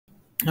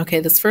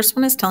Okay, this first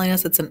one is telling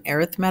us it's an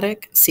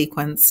arithmetic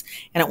sequence,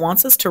 and it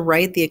wants us to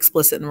write the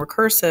explicit and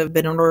recursive,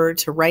 but in order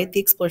to write the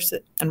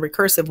explicit and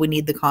recursive, we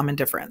need the common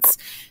difference.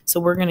 So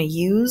we're going to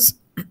use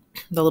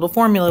the little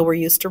formula we're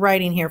used to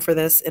writing here for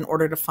this in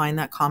order to find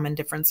that common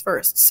difference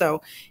first.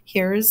 So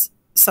here's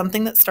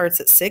something that starts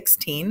at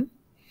 16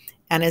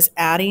 and is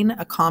adding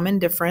a common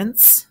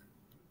difference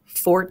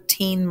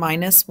 14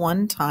 minus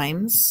 1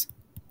 times,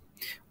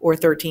 or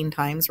 13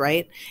 times,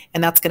 right?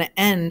 And that's going to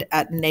end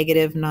at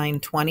negative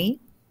 920.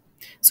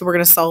 So we're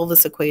going to solve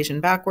this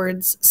equation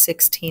backwards.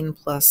 16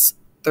 plus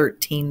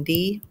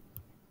 13d,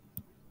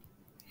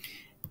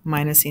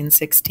 minusing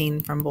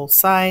 16 from both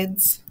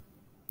sides.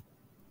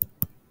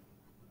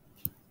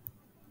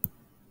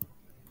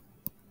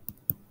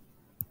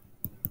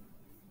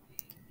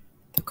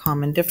 The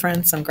common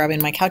difference, I'm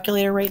grabbing my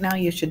calculator right now.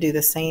 You should do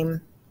the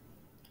same.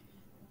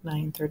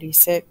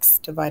 936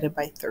 divided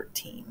by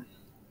 13.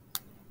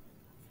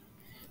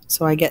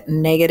 So I get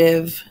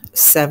negative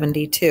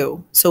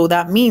 72. So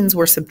that means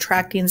we're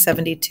subtracting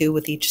 72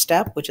 with each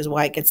step, which is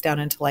why it gets down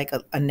into like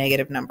a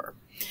negative number.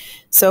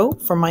 So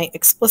for my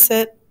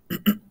explicit,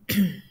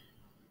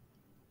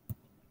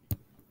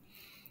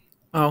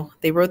 oh,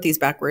 they wrote these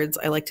backwards.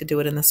 I like to do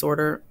it in this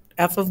order.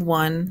 F of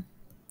 1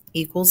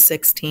 equals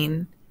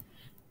 16.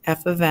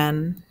 F of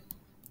n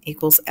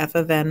equals f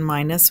of n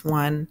minus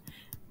 1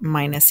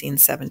 minusing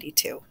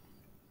 72.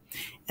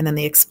 And then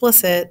the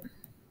explicit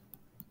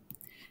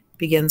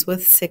begins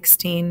with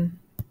 16,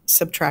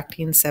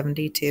 subtracting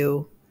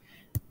 72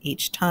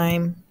 each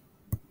time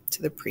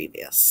to the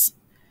previous.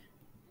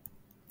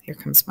 Here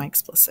comes my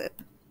explicit.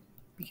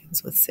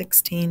 Begins with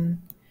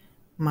 16,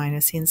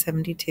 minusing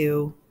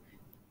 72,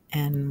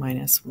 and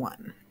minus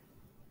 1.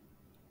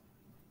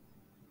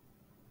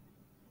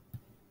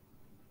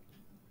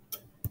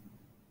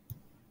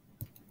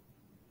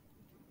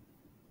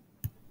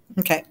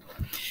 Okay,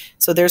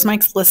 so there's my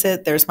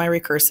explicit, there's my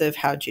recursive.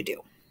 How'd you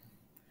do?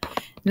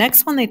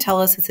 Next one, they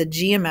tell us it's a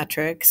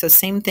geometric. So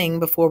same thing,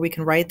 before we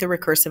can write the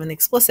recursive and the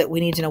explicit, we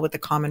need to know what the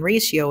common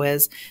ratio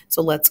is.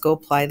 So let's go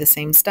apply the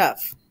same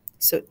stuff.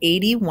 So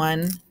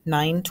 81,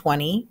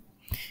 920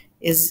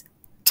 is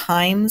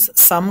times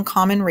some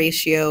common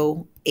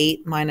ratio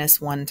 8 minus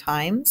 1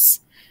 times,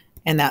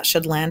 and that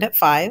should land at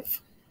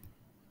 5.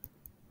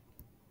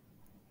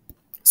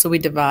 So we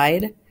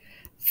divide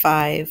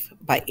 5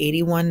 by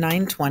 81,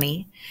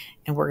 920,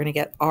 and we're going to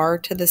get r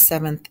to the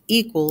 7th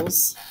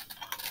equals,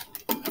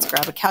 let's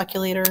grab a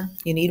calculator.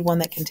 You need one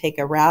that can take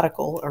a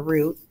radical, a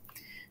root.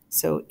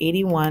 So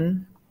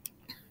 81,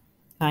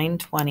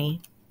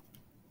 920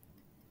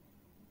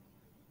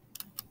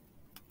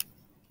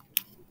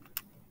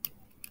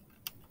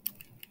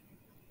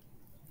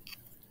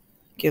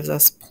 gives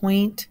us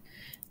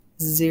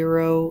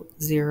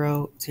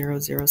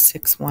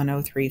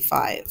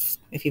 0.00006135,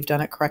 if you've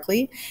done it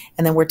correctly.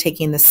 And then we're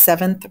taking the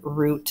 7th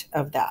root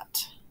of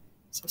that.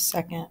 So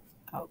second,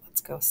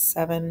 let's go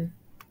 7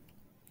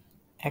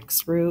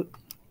 x root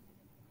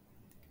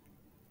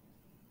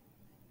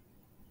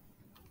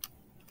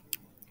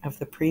of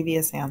the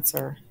previous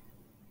answer.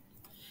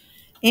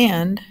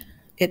 And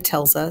it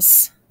tells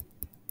us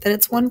that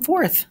it's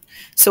 1/4.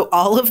 So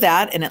all of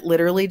that, and it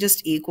literally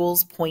just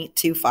equals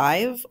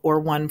 0.25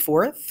 or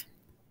 1/4.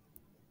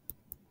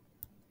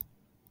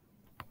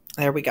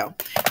 There we go.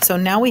 So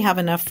now we have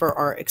enough for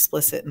our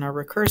explicit and our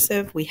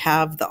recursive. We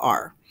have the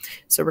r.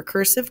 So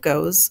recursive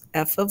goes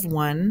f of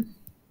 1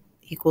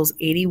 equals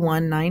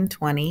 81,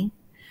 920.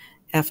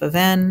 F of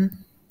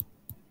n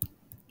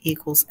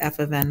equals f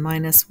of n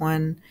minus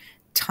 1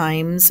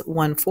 times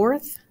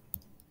 1/4,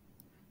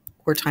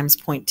 or times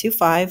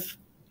 0.25.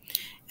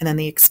 And then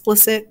the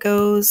explicit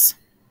goes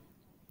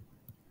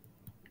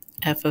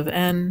f of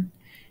n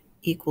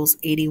equals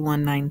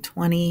 81,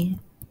 920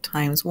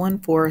 times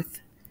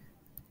 1/4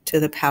 to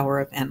the power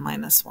of n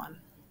minus 1.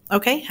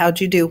 Okay, how'd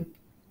you do?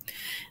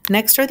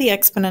 Next are the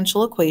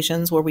exponential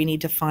equations, where we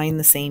need to find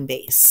the same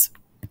base.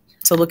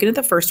 So looking at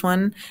the first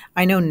one,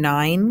 I know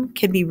 9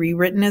 can be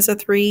rewritten as a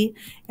 3,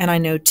 and I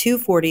know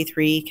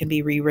 243 can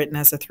be rewritten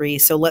as a 3.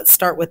 So let's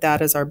start with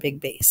that as our big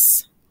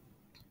base.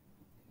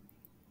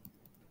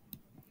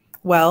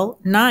 Well,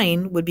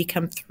 9 would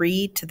become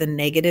 3 to the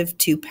negative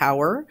 2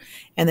 power,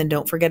 and then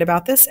don't forget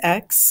about this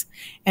x.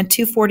 And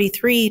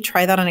 243,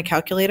 try that on a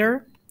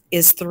calculator,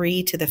 is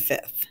 3 to the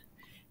 5th.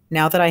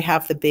 Now that I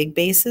have the big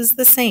bases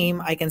the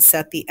same, I can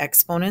set the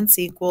exponents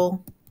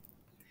equal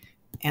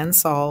and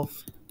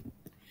solve,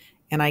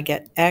 and I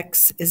get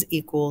x is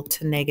equal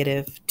to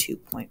negative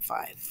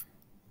 2.5.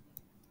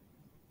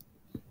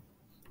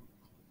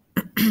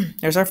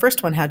 There's our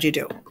first one. How'd you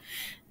do?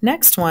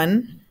 Next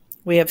one,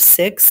 we have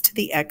 6 to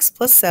the x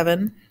plus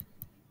 7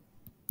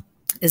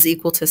 is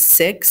equal to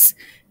 6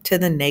 to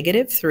the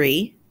negative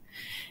 3.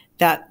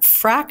 That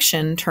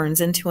fraction turns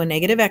into a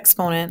negative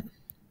exponent,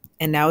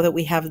 and now that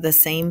we have the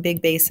same big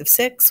base of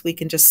 6, we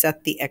can just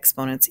set the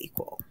exponents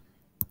equal.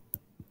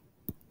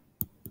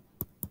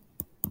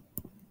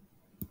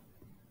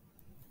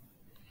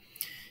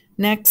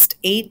 Next,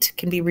 8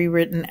 can be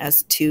rewritten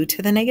as 2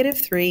 to the negative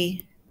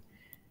 3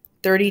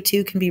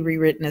 32 can be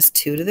rewritten as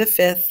 2 to the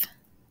 5th.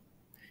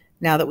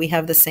 Now that we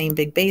have the same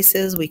big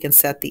bases, we can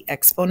set the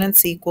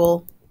exponents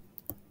equal,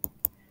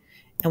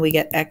 and we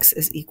get x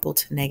is equal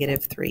to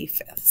negative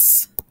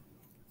 3/5.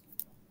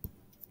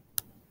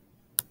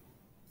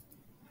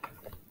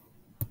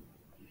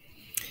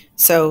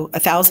 So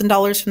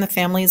 $1,000 from the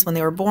families when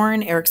they were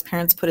born. Eric's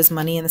parents put his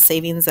money in the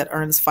savings that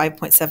earns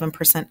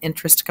 5.7%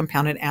 interest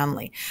compounded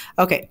annually.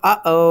 Okay,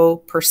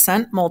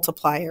 percent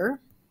multiplier.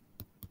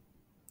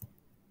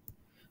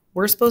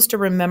 We're supposed to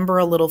remember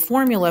a little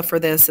formula for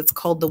this. It's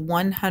called the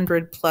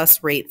 100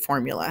 plus rate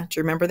formula. Do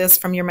you remember this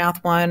from your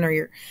Math 1 or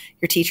your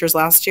teachers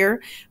last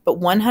year? But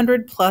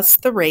 100 plus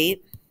the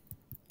rate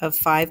of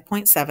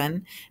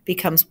 5.7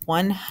 becomes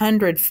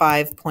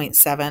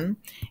 105.7.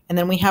 And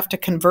then we have to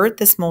convert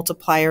this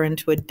multiplier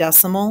into a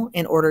decimal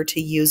in order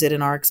to use it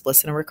in our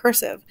explicit and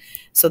recursive.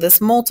 So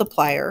this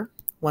multiplier,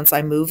 once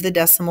I move the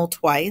decimal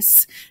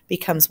twice,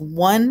 becomes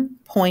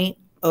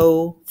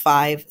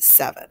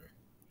 1.057.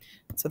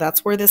 So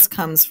that's where this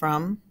comes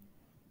from.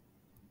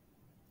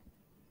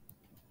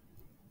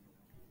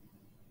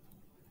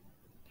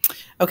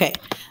 Okay,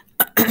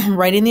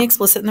 writing the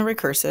explicit and the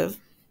recursive.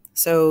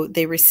 So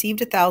they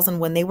received 1,000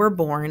 when they were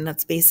born.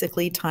 That's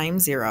basically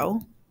times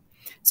 0.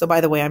 So by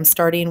the way, I'm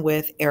starting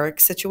with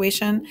Eric's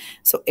situation.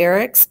 So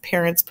Eric's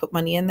parents put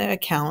money in the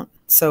account.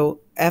 So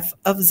f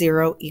of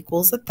 0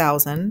 equals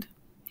 1,000.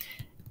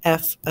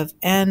 F of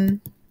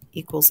n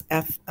equals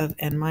f of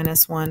n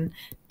minus 1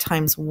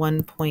 times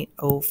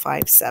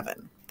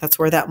 1.057. That's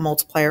where that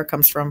multiplier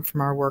comes from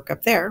our work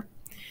up there.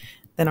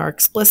 Then our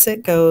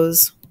explicit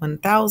goes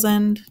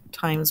 1,000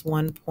 times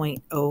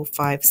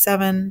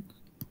 1.057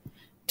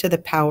 to the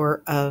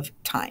power of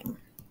time.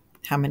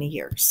 How many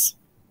years?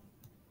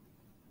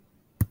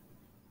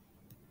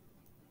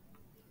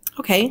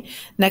 Okay,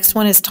 next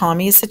one is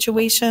Tommy's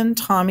situation.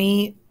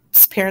 Tommy's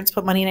parents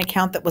put money in an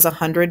account that was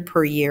 100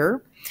 per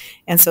year.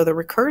 And so the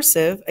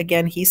recursive,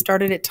 again, he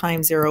started at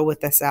time 0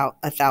 with this out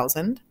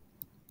 1,000.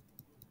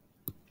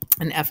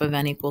 And f of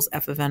n equals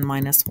f of n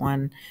minus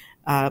 1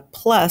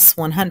 plus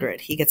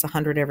 100. He gets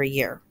 100 every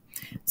year.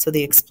 So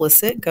the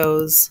explicit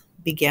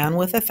began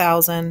with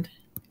 1,000,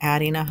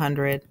 adding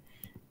 100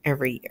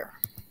 every year.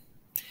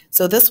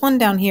 So this one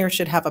down here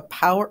should have a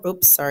power,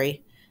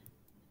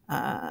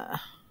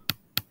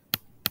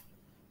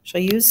 should I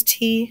use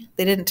t?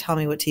 They didn't tell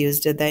me what to use,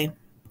 did they?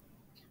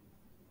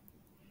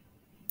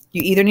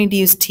 You either need to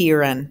use t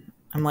or n.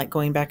 I'm like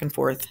going back and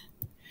forth.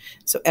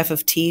 So f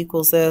of t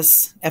equals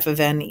this, f of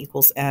n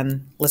equals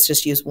n. Let's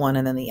just use one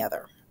and then the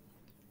other.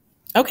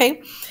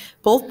 Okay,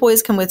 both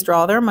boys can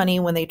withdraw their money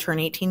when they turn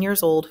 18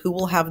 years old. Who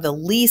will have the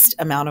least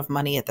amount of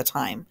money at the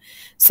time?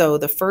 So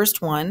the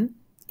first one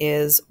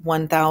is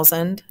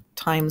 1,000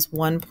 times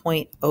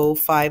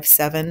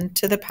 1.057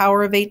 to the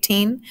power of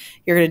 18.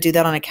 You're going to do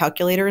that on a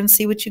calculator and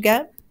see what you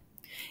get.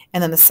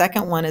 And then the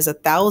second one is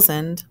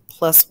 1,000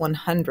 plus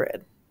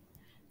 100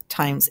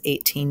 times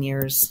 18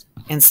 years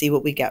and see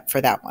what we get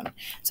for that one.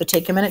 So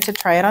take a minute to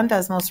try it on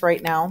Desmos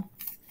right now.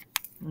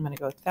 I'm going to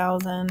go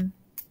 1,000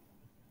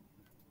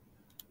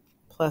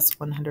 plus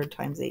 100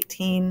 times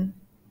 18.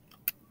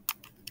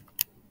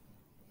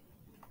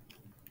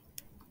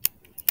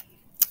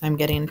 I'm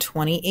getting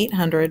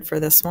 2,800 for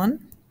this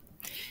one.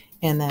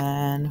 And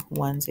then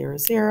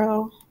 100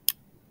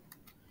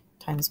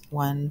 times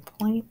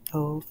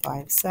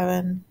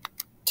 1.057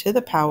 to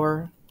the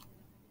power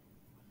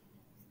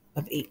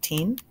of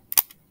 18.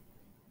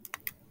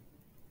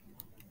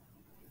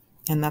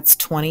 And that's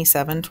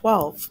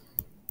 2712.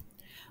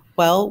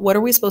 Well, what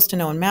are we supposed to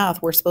know in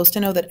math? We're supposed to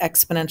know that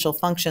exponential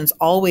functions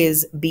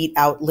always beat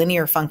out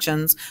linear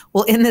functions.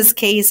 Well, in this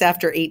case,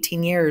 after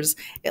 18 years,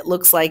 it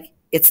looks like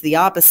it's the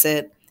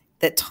opposite,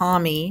 that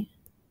Tommy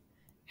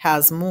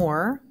has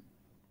more.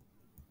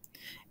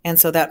 And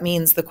so that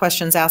means the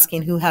question's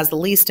asking who has the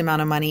least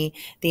amount of money.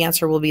 The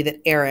answer will be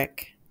that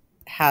Eric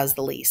has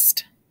the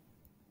least.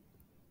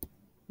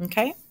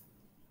 Okay?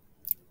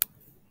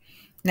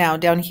 Now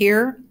down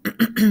here,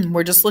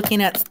 we're just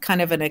looking at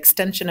kind of an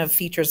extension of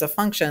features of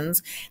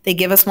functions. They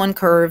give us one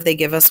curve, they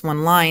give us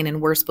one line, and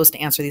we're supposed to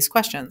answer these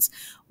questions.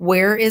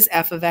 Where is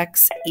f of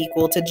x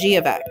equal to g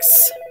of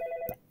x?